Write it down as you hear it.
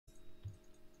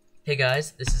Hey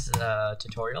guys, this is a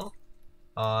tutorial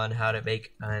on how to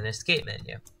make an escape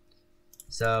menu.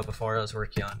 So before I was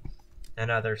working on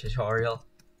another tutorial.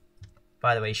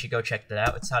 By the way, you should go check that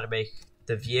out. It's how to make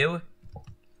the view,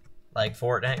 like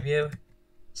Fortnite view,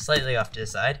 slightly off to the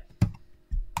side.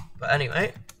 But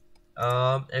anyway,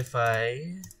 first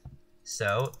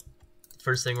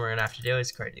thing we're gonna have to do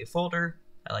is create a new folder.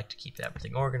 I like to keep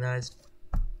everything organized.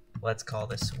 Let's call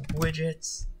this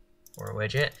widgets or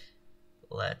widget.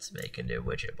 Let's make a new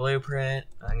widget blueprint.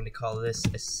 I'm going to call this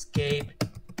escape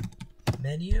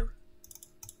menu.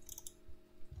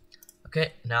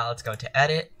 Okay, now let's go to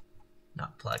edit,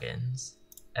 not plugins.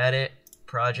 Edit,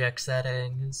 project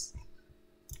settings,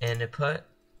 input,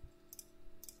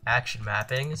 action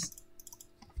mappings,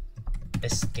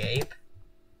 escape.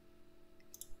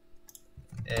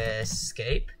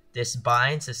 This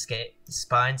binds the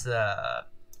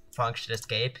function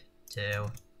escape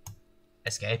to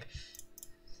escape.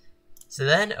 So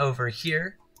then over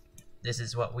here, this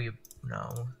is what we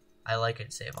know. I like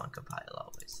it save on compile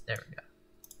always. There we go.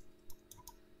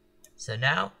 So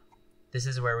now, this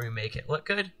is where we make it look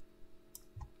good.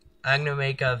 I'm gonna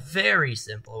make a very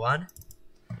simple one.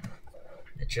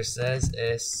 It just says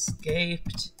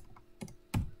escaped.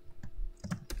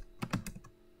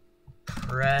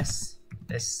 Press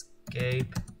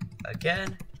escape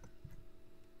again.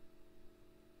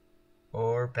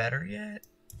 Or better yet,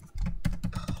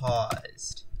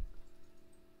 paused.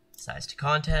 Size to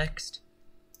context.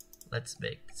 Let's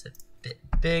make this a bit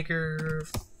bigger.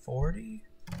 40?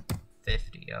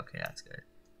 50. Okay, that's good.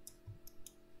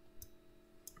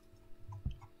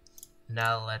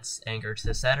 Now let's anchor to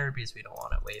the center because we don't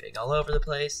want it waving all over the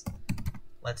place.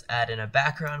 Let's add in a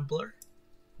background blur.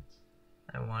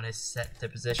 I want to set the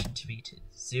position to be to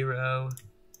 0,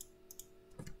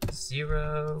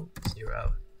 0,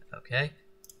 0. Okay.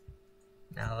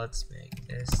 Now let's make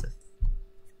this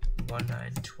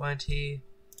 1920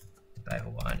 by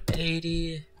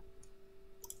 180.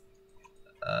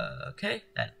 Okay,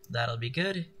 that'll be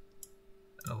good.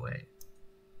 Oh wait.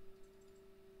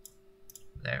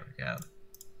 There we go.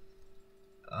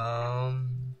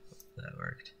 That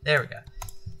worked. There we go.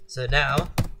 So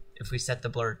now, if we set the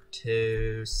blur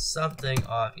to something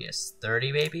obvious,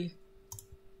 30 maybe?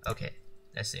 Okay,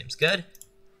 that seems good.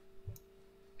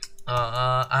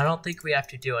 I don't think we have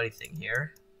to do anything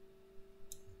here.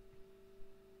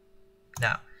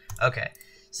 No. Okay.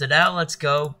 So now let's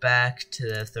go back to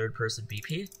the third person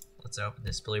BP. Let's open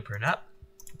this blueprint up.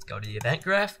 Let's go to the event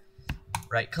graph.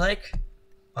 Right click.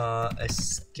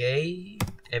 Escape.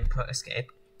 Input escape.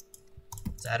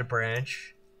 Let's add a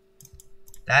branch.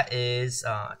 That is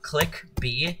click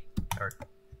B, or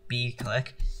B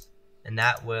click. And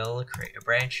that will create a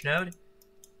branch node.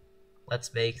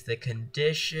 Let's make the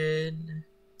condition,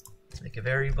 let's make a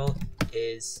variable,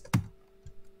 is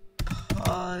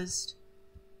paused.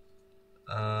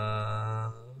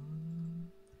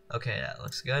 Okay, that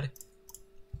looks good.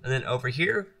 And then over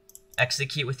here,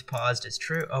 execute with paused is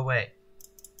true. Oh wait,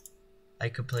 I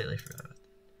completely forgot about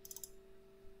that.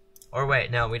 Or wait,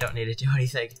 no, we don't need to do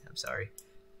anything. I'm sorry.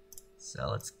 So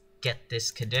let's get this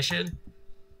condition.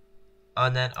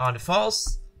 And then on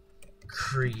false,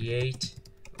 create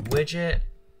widget.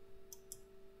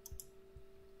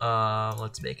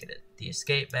 Let's make it the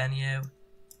escape menu.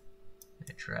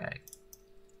 Drag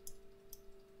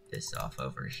this off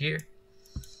over here.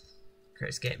 Create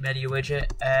escape menu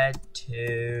widget. Add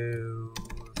to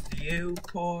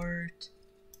viewport.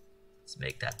 Let's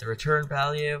make that the return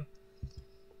value.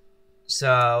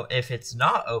 So if it's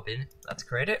not open, let's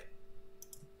create it.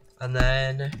 And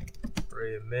then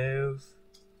remove.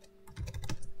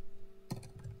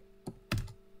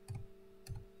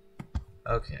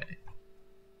 Okay.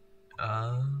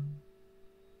 Oh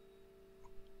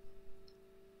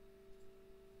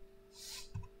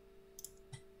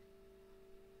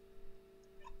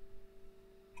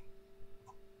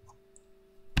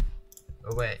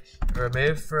wait.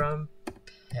 Remove from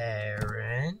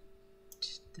parent.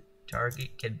 The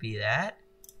target can be that.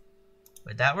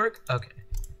 Would that work? Okay.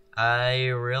 I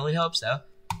really hope so.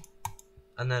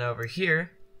 And then over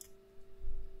here,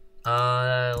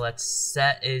 let's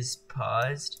set is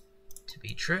paused to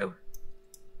be true.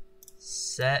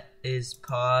 Set is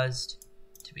paused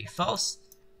to be false.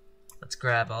 Let's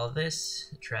grab all of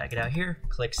this, drag it out here,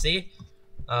 click C.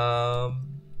 Pause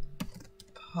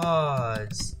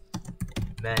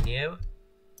menu.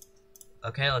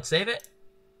 Okay, let's save it.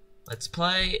 Let's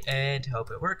play and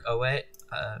hope it works. Oh wait,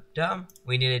 dumb.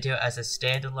 We need to do it as a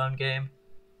standalone game,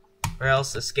 or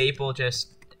else escape will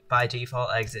just by default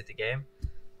exit the game.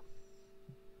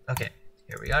 Okay,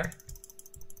 here we are.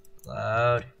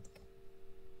 Load.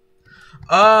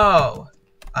 Oh!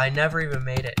 I never even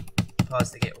made it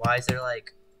pause the game. Why is there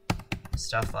like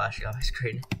stuff flashing on my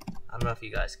screen? I don't know if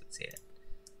you guys can see it.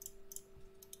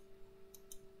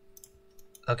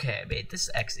 Okay, I made this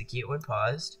execute when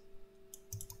paused.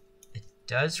 It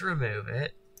does remove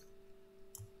it.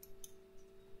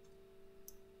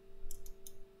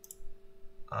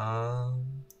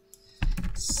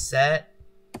 Set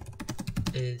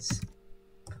is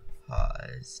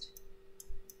paused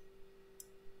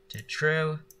to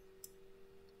true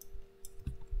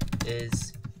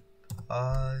is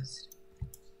paused.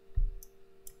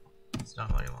 It's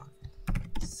not what I want.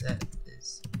 Set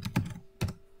is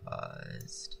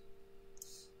paused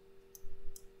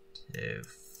to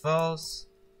false.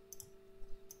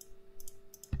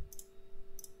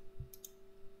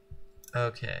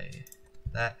 Okay,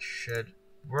 that should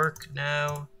work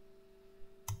now.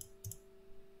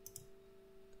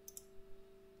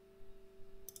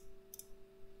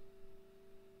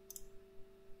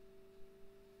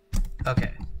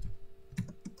 Okay.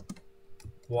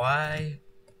 Why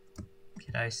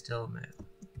can I still move?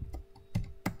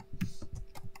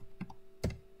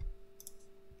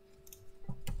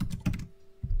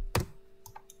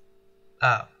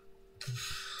 Oh.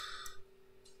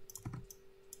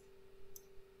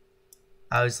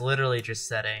 I was literally just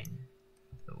setting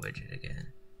the widget again.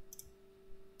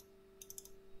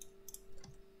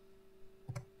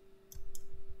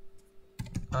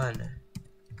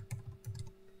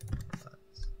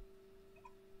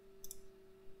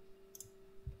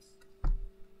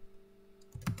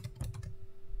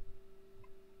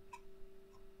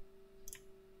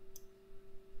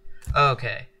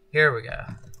 Okay, here we go.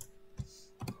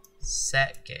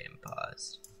 Set game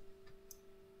paused.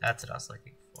 That's what I was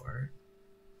looking for.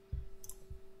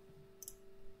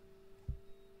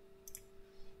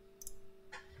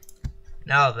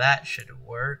 Now that should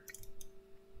work.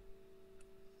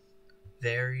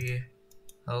 Very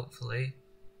hopefully.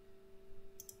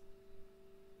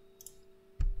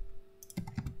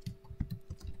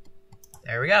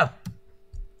 There we go.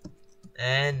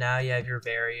 And now you have your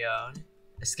very own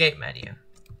escape menu.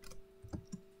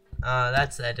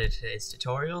 That's the end of today's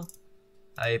tutorial.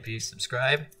 I hope you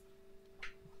subscribe,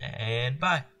 and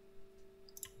bye.